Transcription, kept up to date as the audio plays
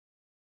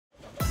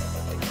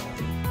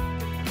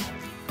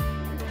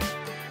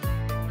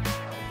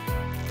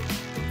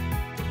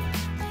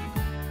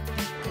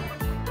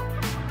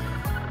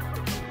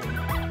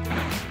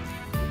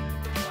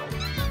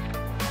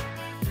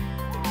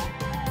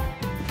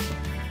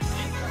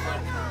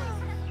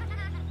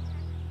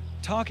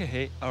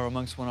Takahē are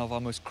amongst one of our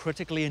most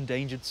critically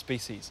endangered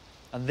species,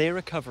 and their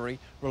recovery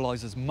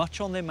relies as much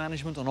on their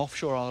management on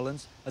offshore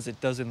islands as it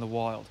does in the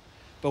wild.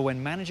 But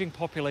when managing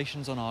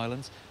populations on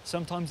islands,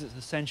 sometimes it's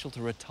essential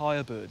to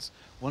retire birds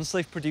once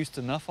they've produced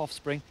enough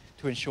offspring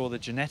to ensure the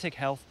genetic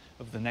health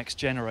of the next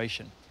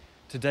generation.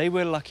 Today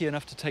we're lucky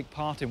enough to take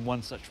part in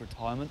one such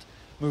retirement,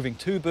 moving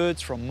 2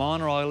 birds from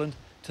Mana Island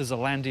to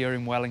Zealandia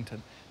in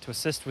Wellington to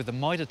assist with the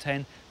Mitre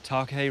 10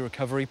 Takahē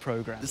recovery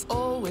program. There's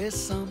always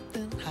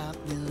something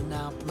happening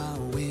out my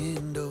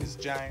window. It's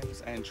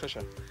James and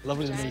Trisha.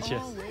 Lovely to meet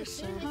you.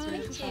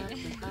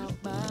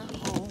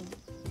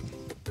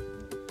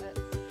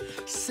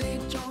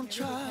 St. John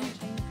tried.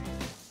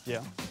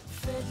 Yeah.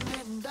 Fed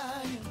men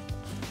dying.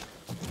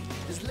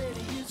 This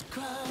lady is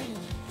crying.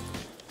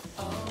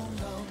 Oh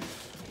no.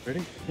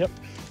 Ready? Yep.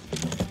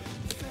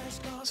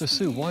 So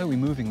Sue, why are we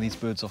moving these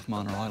birds off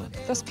Mana Island?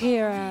 This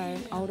pair are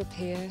an older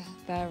pair.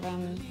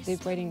 Their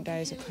breeding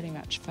days are pretty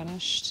much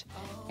finished,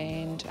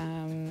 and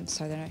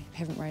so they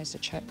haven't raised a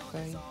chick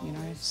for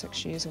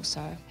 6 years or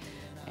so,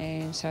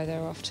 and so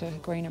they're off to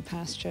greener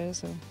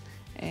pastures,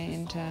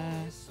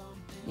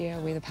 yeah,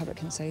 where the public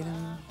can see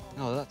them.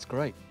 Oh, that's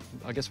great.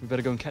 I guess we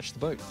better go and catch the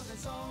boat.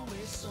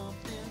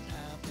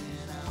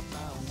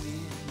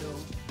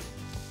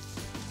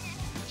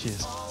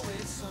 Cheers.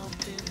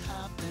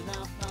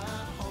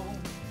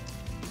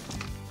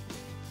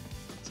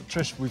 So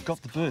Trish, we've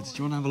got the birds. Do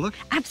you want to have a look?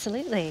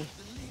 Absolutely.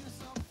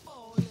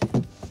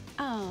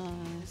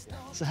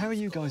 So how are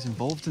you guys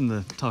involved in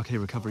the Takahē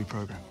recovery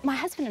program? My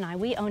husband and I,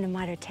 we own a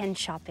Mitre 10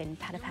 shop in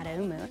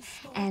Paraparaumu,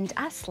 and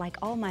us, like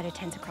all Mitre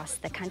 10s across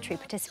the country,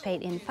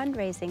 participate in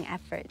fundraising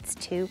efforts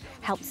to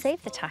help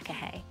save the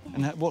Takahē.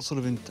 And what sort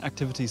of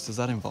activities does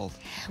that involve?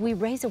 We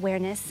raise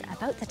awareness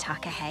about the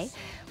Takahē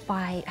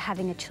by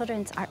having a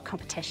children's art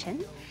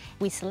competition.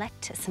 We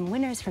select some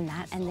winners from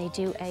that, and they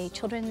do a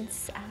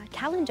children's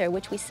calendar,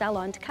 which we sell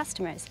on to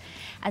customers,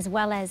 as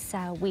well as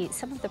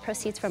some of the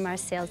proceeds from our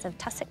sales of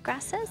tussock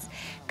grasses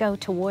go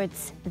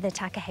towards the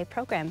Takahē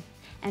program.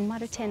 And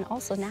Mitre 10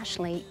 also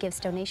nationally gives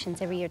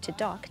donations every year to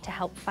DOC to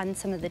help fund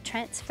some of the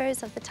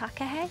transfers of the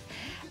Takahē,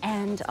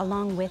 and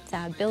along with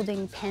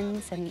building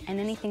pens and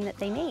anything that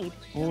they need.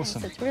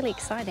 Awesome. So it's really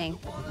exciting.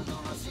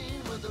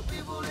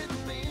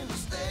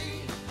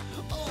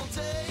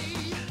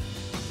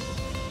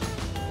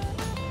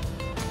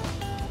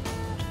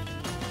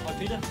 Hi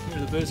Peter, here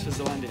are the birds for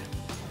Zealandia.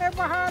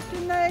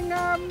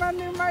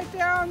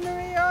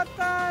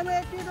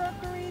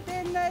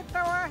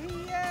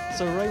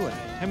 So Raywin,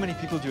 how many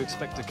people do you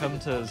expect to come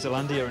to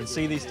Zealandia and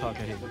see these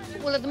Takahē?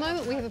 Well, at the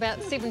moment we have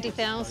about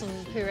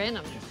 70,000 per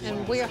annum,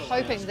 and we're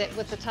hoping that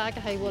with the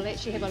Takahē we'll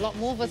actually have a lot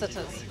more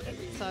visitors.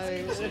 So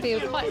it'll be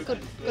a quite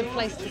good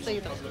place to see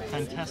them.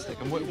 Fantastic.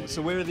 And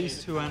so where are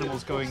these 2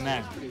 animals going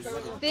now?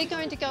 They're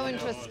going to go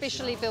into a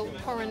specially built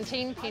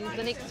quarantine pen for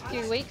the next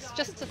few weeks,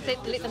 just to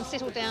let them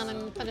settle down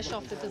and finish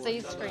off the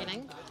disease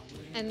screening.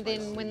 And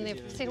then when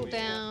they've settled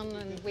down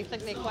and we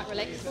think they're quite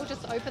relaxed, we'll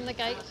just open the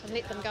gate and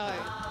let them go.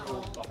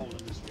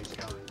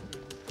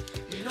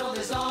 You know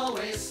there's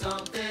always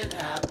something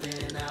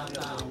happening out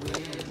my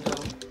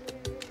window.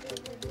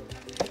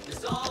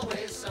 There's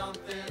always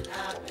something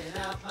happening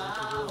out my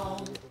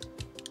home.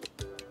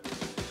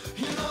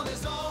 You know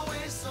there's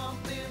always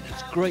something happening.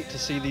 It's great to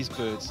see these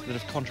birds that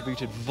have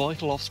contributed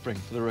vital offspring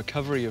for the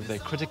recovery of their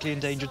critically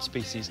endangered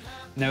species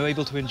now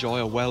able to enjoy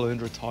a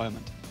well-earned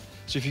retirement.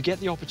 So if you get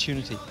the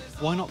opportunity,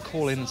 why not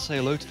call in and say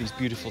hello to these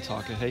beautiful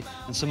Takahē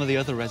and some of the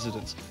other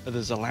residents of the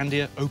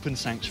Zealandia Open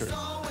Sanctuary.